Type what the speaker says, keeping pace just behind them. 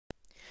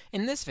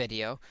In this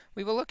video,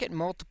 we will look at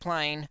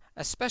multiplying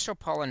a special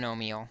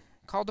polynomial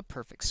called a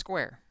perfect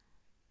square.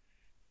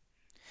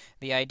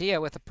 The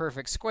idea with a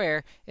perfect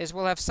square is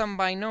we'll have some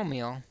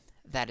binomial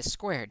that is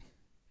squared.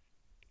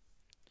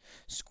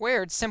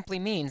 Squared simply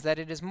means that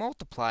it is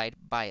multiplied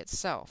by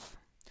itself.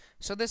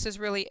 So this is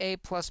really a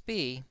plus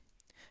b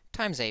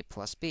times a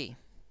plus b.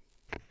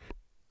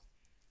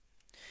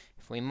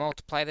 If we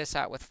multiply this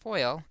out with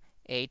FOIL,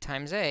 a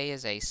times a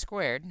is a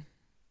squared.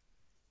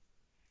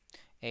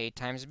 A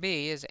times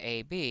b is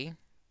ab.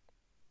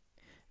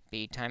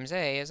 B times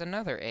a is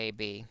another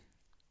ab.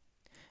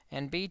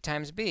 And b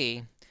times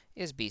b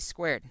is b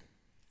squared.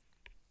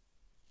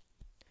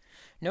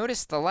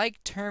 Notice the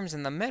like terms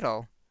in the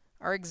middle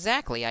are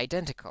exactly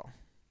identical.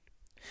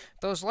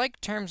 Those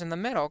like terms in the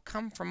middle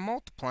come from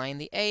multiplying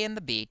the a and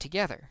the b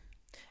together,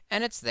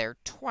 and it's there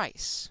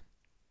twice.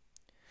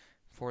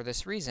 For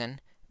this reason,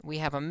 we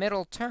have a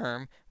middle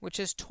term which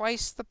is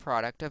twice the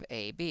product of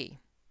ab,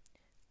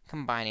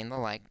 combining the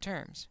like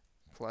terms,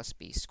 plus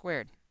b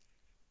squared.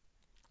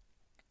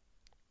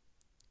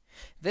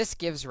 This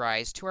gives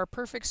rise to our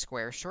perfect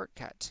square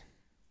shortcut.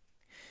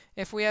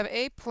 If we have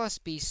a plus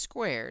b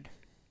squared,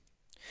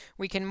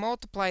 we can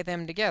multiply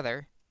them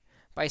together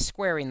by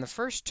squaring the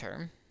first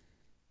term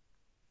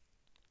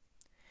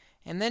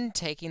and then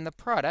taking the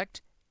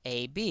product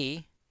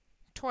ab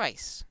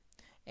twice.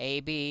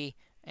 ab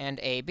and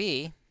ab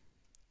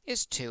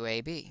is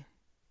 2ab.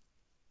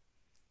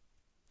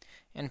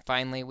 And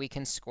finally, we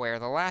can square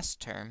the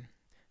last term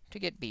to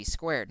get b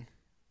squared.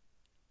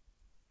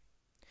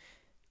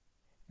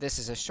 This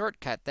is a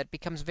shortcut that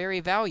becomes very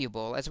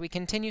valuable as we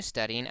continue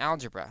studying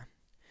algebra.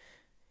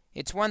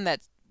 It's one that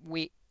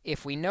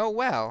if we know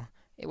well,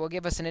 it will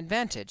give us an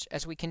advantage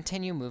as we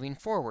continue moving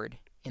forward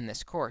in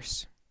this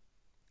course.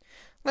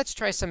 Let's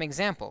try some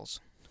examples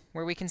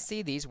where we can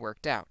see these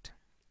worked out.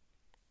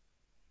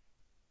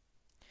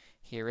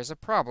 Here is a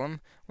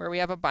problem where we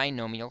have a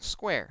binomial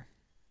square.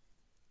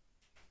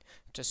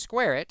 To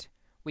square it,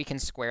 we can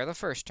square the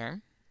first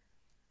term,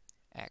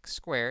 x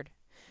squared,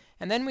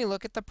 and then we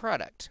look at the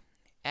product.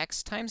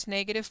 X times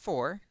negative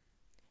 4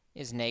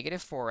 is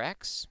negative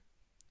 4x,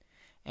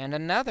 and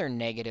another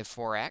negative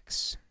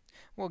 4x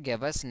will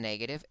give us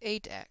negative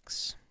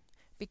 8x,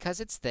 because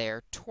it's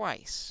there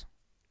twice.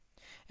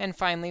 And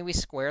finally, we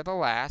square the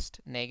last.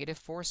 Negative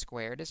 4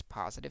 squared is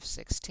positive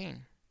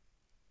 16.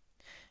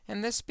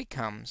 And this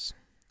becomes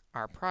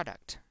our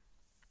product.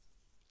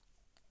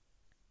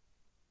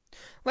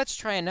 Let's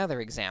try another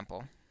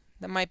example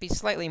that might be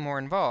slightly more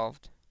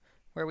involved,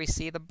 where we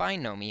see the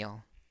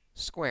binomial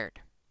squared.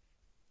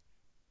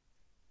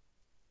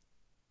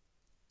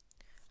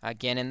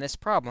 Again, in this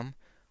problem,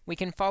 we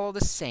can follow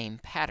the same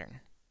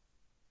pattern.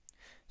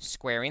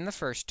 Squaring the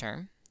first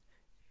term,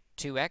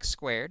 2x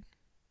squared.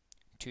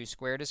 2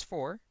 squared is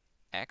 4,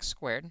 x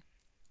squared.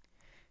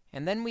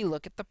 And then we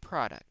look at the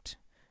product.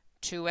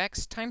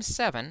 2x times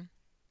 7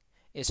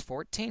 is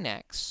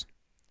 14x.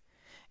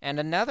 And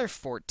another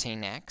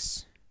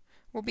 14x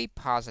will be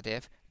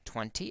positive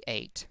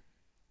 28x.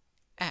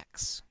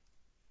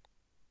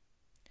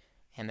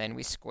 And then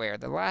we square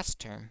the last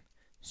term.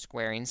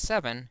 Squaring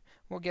 7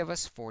 will give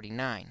us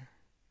 49.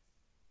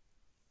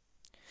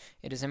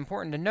 It is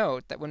important to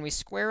note that when we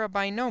square a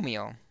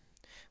binomial,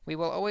 we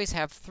will always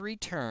have 3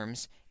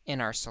 terms in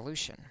our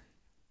solution.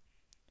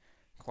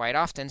 Quite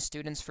often,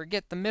 students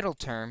forget the middle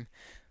term,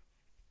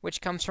 which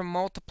comes from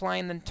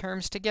multiplying the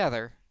terms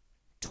together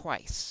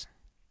twice.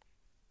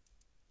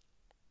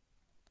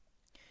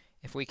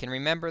 If we can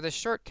remember the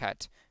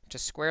shortcut to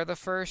square the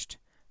first,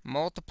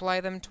 multiply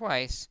them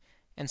twice,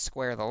 and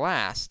square the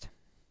last,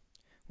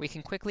 we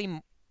can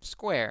quickly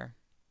square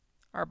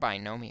our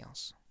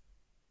binomials.